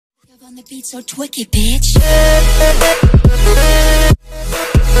On the beat so twicky, bitch.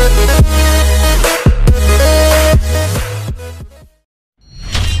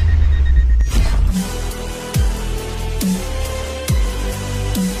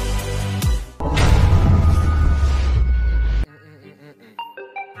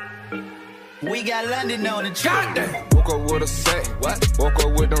 We got London on the track. Woke up with a sack. What? Woke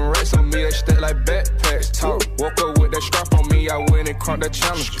up with them racks on me, they stack like backpacks. Talk. Woke up with that strap on me, I went and caught that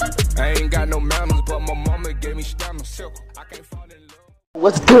challenge. I ain't got no manners, but my mama gave me stamina. Circle. I can't fall in love.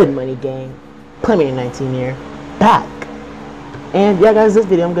 What's good, money gang? Premier 19 here, back. And yeah, guys, this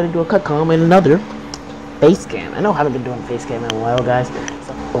video I'm gonna do a CUTCOM and another face cam. I know I haven't been doing face cam in a while, guys.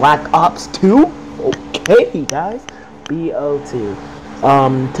 So Black Ops 2. Okay, guys. BO2.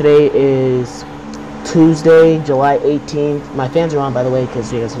 Today is Tuesday, July 18th. My fans are on, by the way,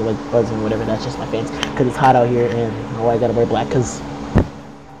 because you guys are like buzzing or whatever. That's just my fans, because it's hot out here, and I gotta wear black, because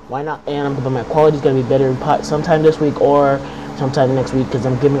why not? And but my quality's gonna be better sometime this week or sometime next week, because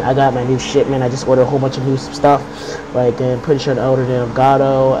I got my new shipment. I just ordered a whole bunch of new stuff. Like, I'm pretty sure I ordered an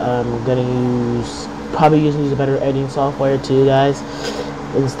Elgato. I'm gonna probably use a better editing software too, guys,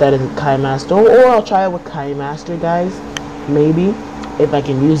 instead of KineMaster, or I'll try it with KineMaster, guys, maybe, if I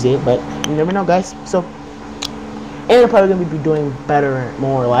can use it, but you never know, guys. So, and I'm probably gonna be doing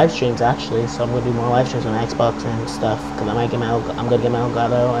more live streams, actually. So I'm gonna do more live streams on Xbox and stuff, because I'm gonna get my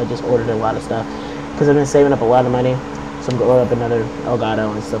Elgato. I just ordered a lot of stuff because I've been saving up a lot of money, so I'm gonna order up another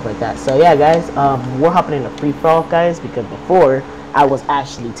Elgato and stuff like that. So yeah, guys, we're hopping into free for all, guys, because before I was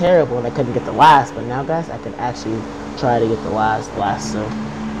actually terrible and I couldn't get the last, but now, guys, I can actually try to get the last. So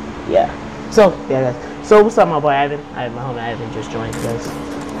yeah. So yeah, guys. So what's up, my boy Ivan? My homie Ivan just joined, guys.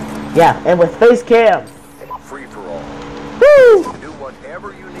 Yeah, and with face cam. Free for all. Woo! Do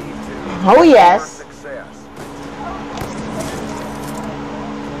whatever you need to. Oh yes. Success.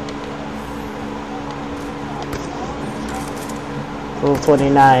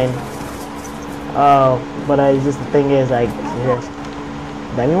 29. Oh, but just the thing is, like, here's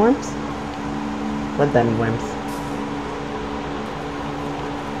dummy worms. What dummy worms?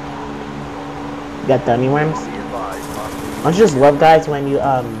 You got dummy worms? Don't you just love, guys, when you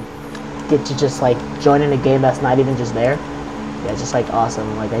get to just like join in a game that's not even just there? Yeah, it's just like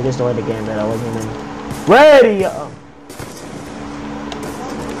awesome. Like, I just joined a game that I wasn't even ready.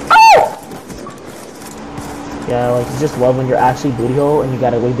 Yeah, like, you just love when you're actually booty hole and you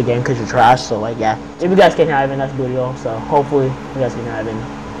gotta leave the game because you're trash. So like, yeah, if you guys can hear Ivan, that's booty hole. So hopefully you guys can hear Ivan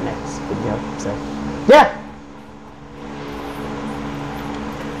next video. So yeah.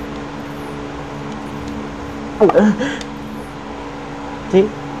 See?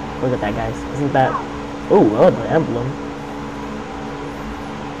 Look at that, guys. Isn't that... Oh, I love the emblem.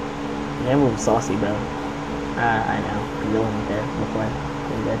 The emblem's saucy, bro. I know. You wasn't there before.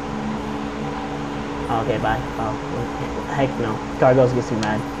 You're good. Oh, okay, bye. Oh, heck no. Cargos gets me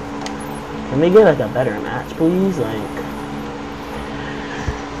mad. Can we get, like, a better match, please? Like...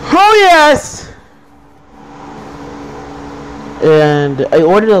 Oh, yes! And I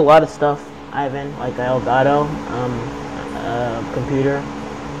ordered a lot of stuff, Ivan, like Elgato, computer,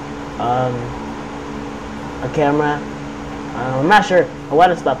 a camera, I'm not sure, a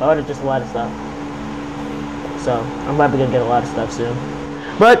lot of stuff. I ordered just a lot of stuff, so I'm probably gonna get a lot of stuff soon,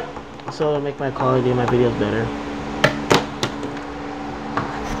 but so to make my quality of my videos better.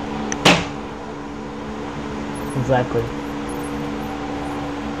 Exactly.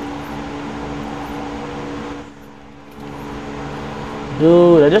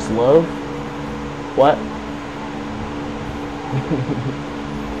 Dude, I just love what?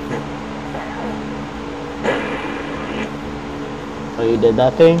 Oh, you did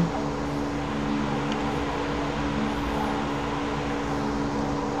that thing?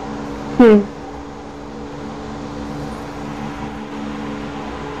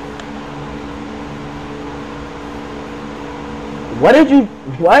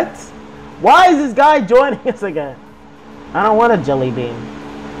 What? Why is this guy joining us again? I don't want a jelly bean.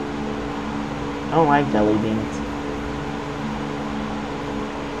 I don't like jelly beans.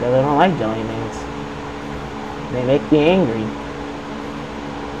 Because I don't like jelly beans. They make me angry.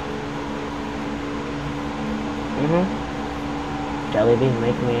 Jelly beans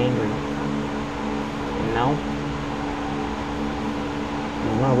make me angry. You know?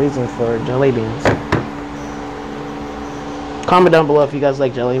 There's no reason for jelly beans. Comment down below if you guys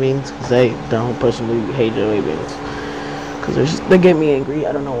like jelly beans, because I don't personally hate jelly beans. Because they get me angry.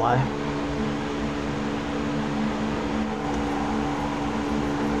 I don't know why.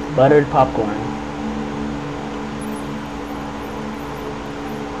 Buttered popcorn.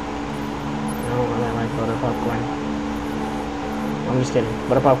 I don't really like buttered popcorn. I'm just kidding.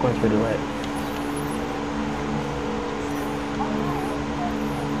 Butter popcorn's pretty lit.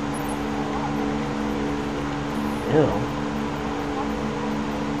 Ew.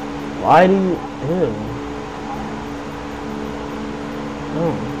 Why do you... Ew.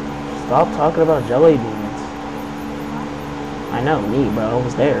 Oh. Stop talking about jelly beans. I know, me, bro. I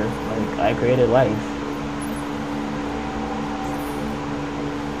was there. Like, I created life.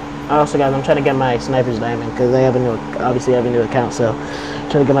 Also, guys, I'm trying to get my Sniper's Diamond, because I have a new... Obviously, I have a new account, so... I'm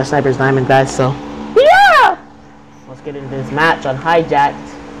trying to get my Sniper's Diamond, guys, so... Yeah! Let's get into this match on Hijacked.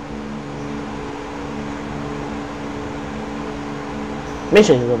 Make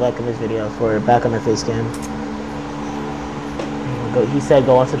sure you go back in this video for back on the face cam. He said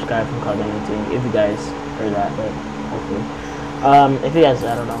go unsubscribe from CUTCOM if you guys heard that, but hopefully. If you guys,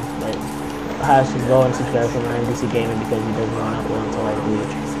 I don't know, but I should go unsubscribe from IMDCgaming because he doesn't want to upload until I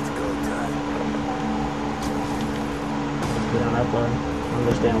bleach. We don't upload. I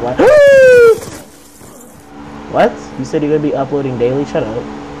understand why. What? You said you're gonna be uploading daily? Shut up.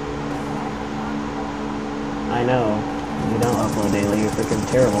 I know. You don't upload daily, you're freaking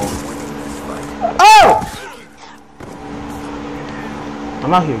terrible. Oh!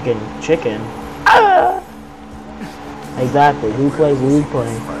 I'm out here getting chicken. Ah! Exactly. Who plays League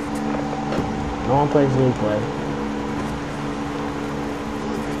Play? No one plays League Play.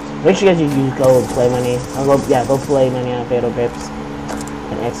 Make sure you guys use code Play Money. Go Play Money on Fatal Grips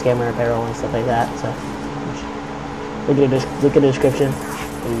and X-Camera Apparel and stuff like that. So look at the description.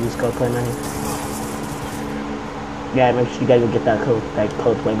 Use code Play Money. Yeah, make sure you guys go get that code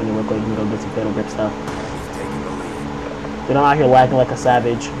Play Money real quick. You can go get some Fatal Grip stuff. Dude, I'm out here lagging like a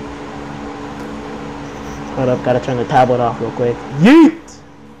savage. Hold up, gotta turn the tablet off real quick. Yeet!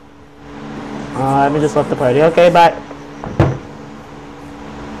 I just left the party. Okay, bye.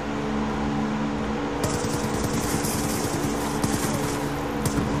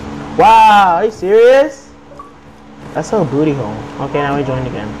 Wow, are you serious? That's so booty hole. Okay, now we joined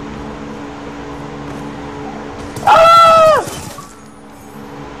again. Ah!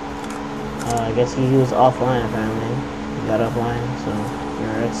 I guess he was offline apparently. He got offline, so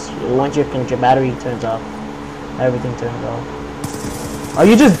once your battery turns off, everything turns off. Are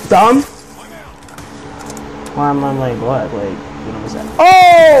you just dumb? Well, I'm like, what? Like, you know what's that?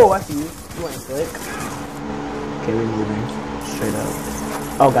 Oh! I see you. You went quick. Okay, we're moving. Straight up.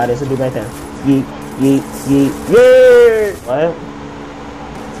 Oh god, there's a dude right there. Yeet, yeet, yeet, yeet! What?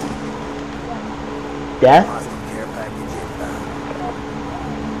 Death?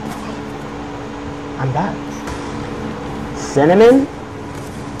 I'm back. Cinnamon?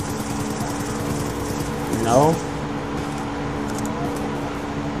 No.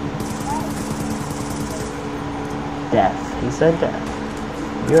 Death. He said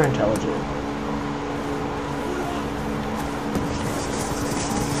death. You're intelligent.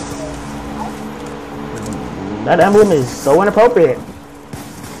 That emblem is so inappropriate.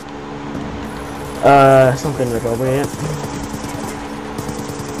 Something inappropriate.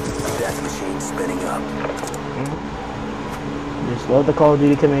 Death machine spinning up. Just love the Call of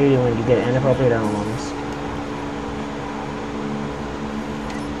Duty community when you get inappropriate emblems.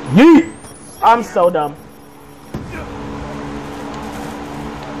 Yeet! I'm so dumb.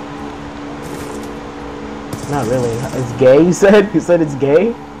 Not really. It's gay, you said? You said it's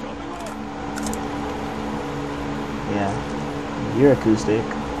gay? Yeah. You're acoustic.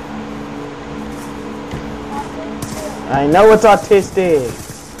 I know it's autistic.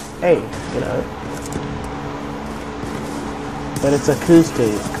 Hey, get out. But it's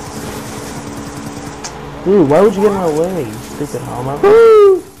acoustic. Dude, why would you get in my way, you stupid homo?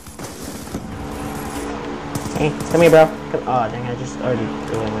 Woo! Hey, come here, bro. Come. Oh, dang, I just already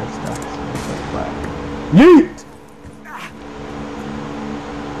threw away my stuff. So yeet!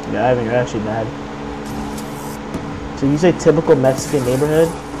 Yeah, I mean, you're actually bad. So you say typical Mexican neighborhood?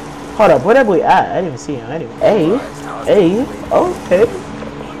 Hold up, where are we at? I didn't even see him anyway. Hey, okay.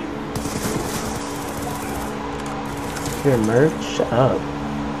 Your merch? Shut up.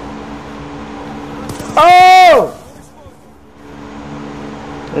 Oh!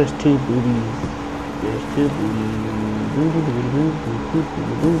 There's two booties. There's two booties.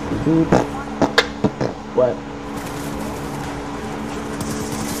 What?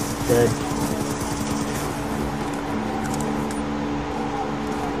 Dead.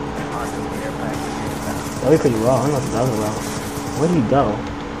 That'll be pretty raw. I don't know what you're talking about. Where do you go?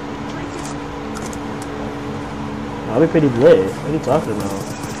 That'll be pretty lit. What are you talking about?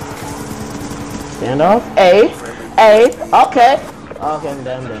 Standoff? Hey! Okay! Okay, I'm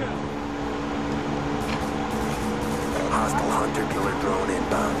dead. Hostile hunter killer drone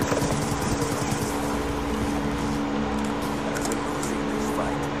inbound.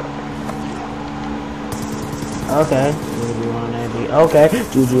 Okay, juju on that beat. Okay,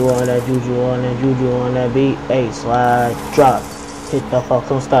 juju on that, juju on that, juju on that beat. Hey, slide, drop, hit the fuck,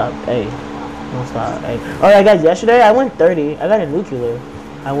 don't stop. Hey, don't stop. Hey. Alright, guys. Yesterday I went 30. I got a nuclear.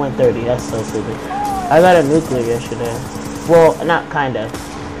 I went 30. That's so stupid. I got a nuclear yesterday. Well, not kinda.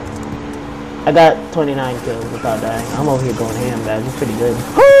 I got 29 kills without dying. I'm over here going ham, guys. It's pretty good.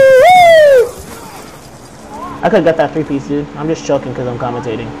 I could've got that 3-piece, dude. I'm just choking because I'm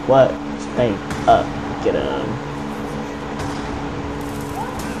commentating. What? Stay up. Get him.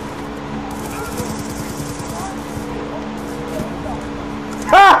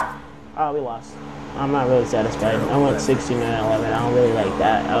 Ah! Oh, we lost. I'm not really satisfied. I went 16 and 11. I don't really like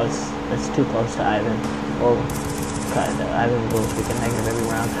that. That's too close to Ivan. Well, kinda. Ivan goes freaking negative every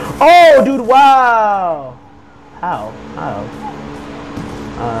round. Oh, dude! Wow. How?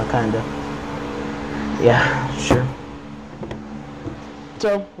 Kinda. Yeah, sure.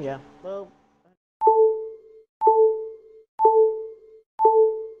 So, yeah. Well.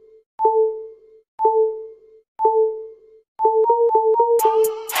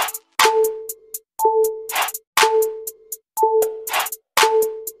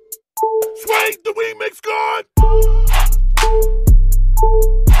 Swing the remix god!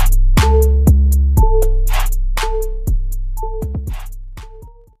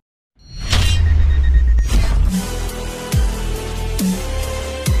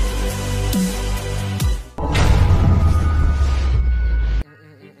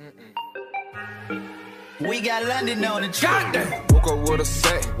 We got London on the track. Woke up with a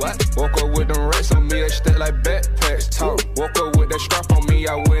sack, what? Woke up with them racks on me, they stack like backpacks. Talk. Woke up with that strap on me,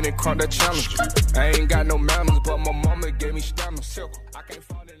 I went and caught that challenge. I ain't got no manners, but my mama gave me stamina. I can't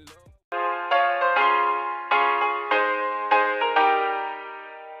find